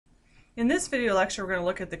In this video lecture, we're going to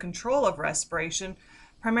look at the control of respiration,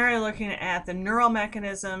 primarily looking at the neural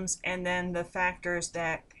mechanisms and then the factors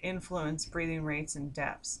that influence breathing rates and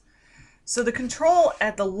depths. So the control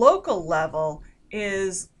at the local level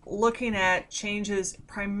is looking at changes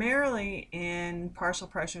primarily in partial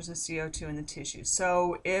pressures of CO2 in the tissue.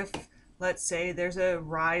 So if, let's say, there's a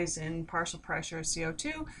rise in partial pressure of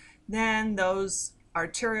CO2, then those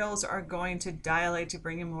arterioles are going to dilate to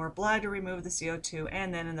bring in more blood to remove the CO2,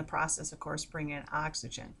 and then in the process, of course, bring in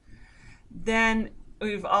oxygen. Then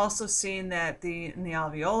we've also seen that in the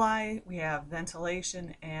alveoli, we have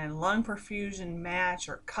ventilation and lung perfusion match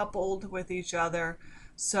or coupled with each other.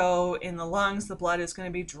 So in the lungs, the blood is going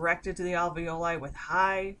to be directed to the alveoli with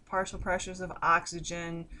high partial pressures of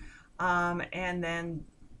oxygen, and then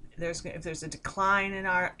if there's a decline in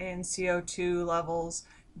CO2 levels,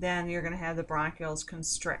 then you're going to have the bronchioles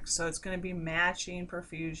constrict. So it's going to be matching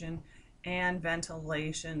perfusion and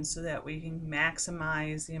ventilation so that we can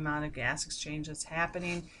maximize the amount of gas exchange that's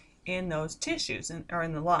happening in those tissues or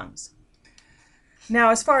in the lungs. Now,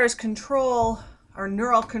 as far as control or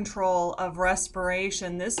neural control of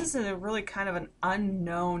respiration, this is a really kind of an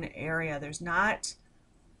unknown area. There's not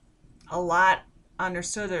a lot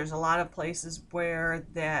understood. There's a lot of places where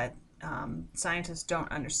that scientists don't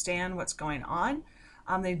understand what's going on.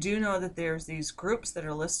 They do know that there's these groups that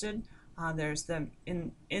are listed. There's them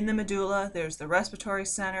in the medulla, there's the respiratory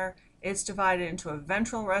center. It's divided into a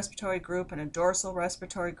ventral respiratory group and a dorsal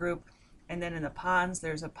respiratory group. And then in the pons,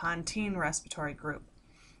 there's a pontine respiratory group.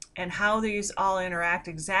 And how these all interact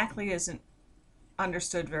exactly isn't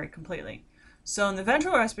understood very completely. So in the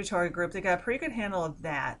ventral respiratory group, they got a pretty good handle of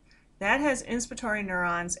that. That has inspiratory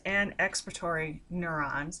neurons and expiratory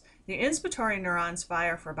neurons. The inspiratory neurons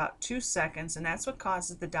fire for about 2 seconds, and that's what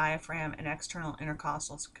causes the diaphragm and external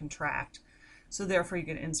intercostals to contract. So therefore you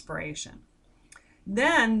get inspiration.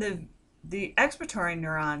 Then the expiratory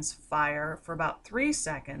neurons fire for about 3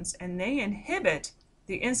 seconds, and they inhibit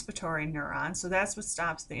the inspiratory neurons. So that's what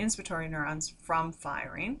stops the inspiratory neurons from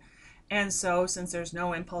firing. And so since there's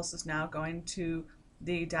no impulses now going to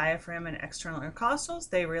the diaphragm and external intercostals,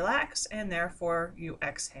 they relax, and therefore you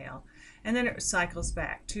exhale. And then it cycles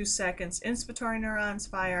back. 2 seconds, inspiratory neurons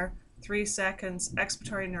fire. 3 seconds,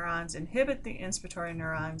 expiratory neurons inhibit the inspiratory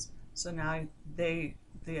neurons. So now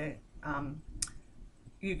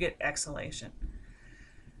you get exhalation.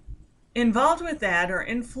 Involved with that, or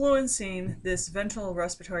influencing this ventral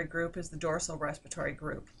respiratory group, is the dorsal respiratory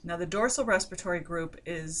group. Now the dorsal respiratory group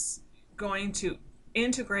is going to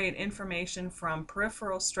integrate information from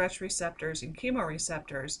peripheral stretch receptors and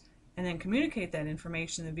chemoreceptors and then communicate that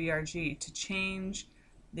information in the VRG to change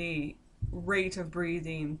the rate of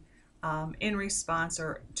breathing in response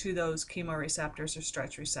to those chemoreceptors or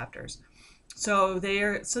stretch receptors. So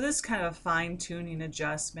this is kind of a fine-tuning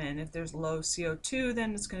adjustment. If there's low CO2,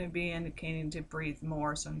 then it's going to be indicating to breathe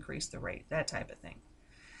more, so increase the rate, that type of thing.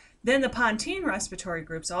 Then the pontine respiratory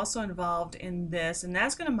group's also involved in this, and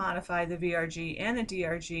that's going to modify the VRG and the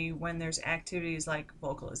DRG when there's activities like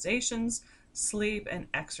vocalizations, sleep, and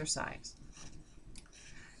exercise.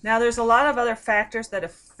 Now there's a lot of other factors that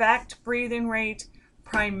affect breathing rate.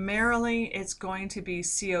 Primarily, it's going to be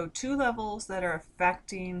CO2 levels that are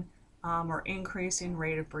affecting or increasing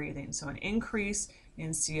rate of breathing. So an increase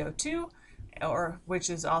in CO2,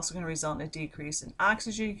 which is also going to result in a decrease in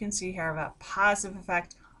oxygen, you can see here, have a positive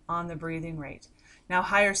effect on the breathing rate. Now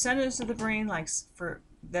higher centers of the brain,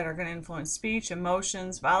 that are going to influence speech,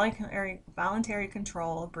 emotions, voluntary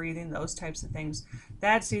control of breathing, those types of things,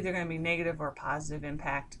 that's either going to be negative or positive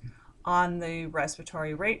impact on the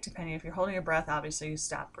respiratory rate. Depending if you're holding your breath, obviously you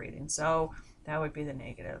stop breathing, so that would be the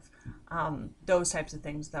negative. Those types of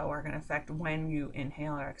things, though, are going to affect when you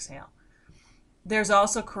inhale or exhale. There's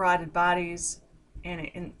also carotid bodies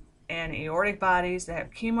and aortic bodies that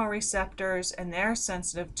have chemoreceptors, and they're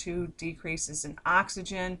sensitive to decreases in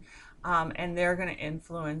oxygen, and they're going to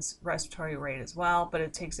influence respiratory rate as well. But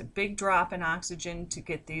it takes a big drop in oxygen to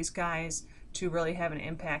get these guys to really have an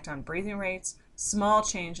impact on breathing rates. Small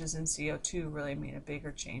changes in CO2 really mean a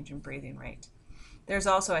bigger change in breathing rate. There's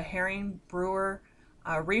also a Breuer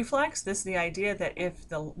reflex. This is the idea that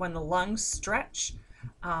when the lungs stretch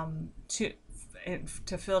to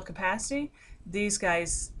fill capacity, these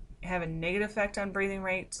guys have a negative effect on breathing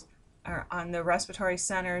rates or on the respiratory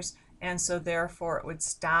centers, and so therefore it would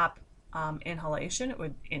stop inhalation. It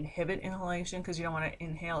would inhibit inhalation because you don't want to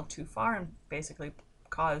inhale too far and basically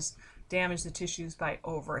damage the tissues by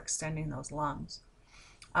overextending those lungs.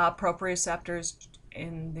 Proprioceptors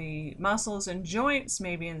in the muscles and joints,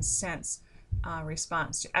 maybe in sense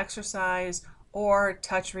response to exercise, or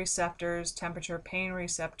touch receptors, temperature, pain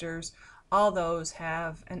receptors all those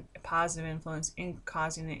have a positive influence in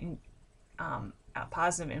causing a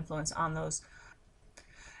positive influence on those.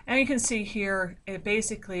 And you can see here, it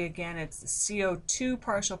basically, again, it's the CO2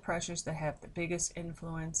 partial pressures that have the biggest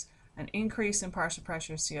influence. An increase in partial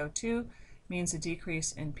pressure of CO2 means a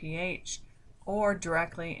decrease in pH, or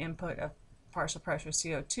directly input of partial pressure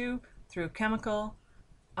CO2 through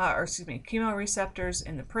chemoreceptors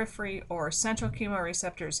in the periphery or central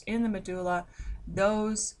chemoreceptors in the medulla.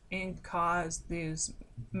 Those cause these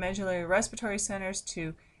medullary respiratory centers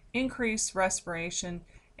to increase respiration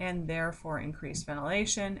and therefore increase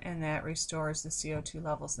ventilation, and that restores the CO2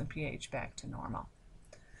 levels and the pH back to normal.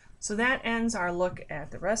 So that ends our look at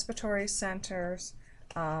the respiratory centers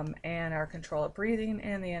and our control of breathing,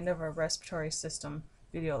 and the end of our respiratory system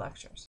video lectures.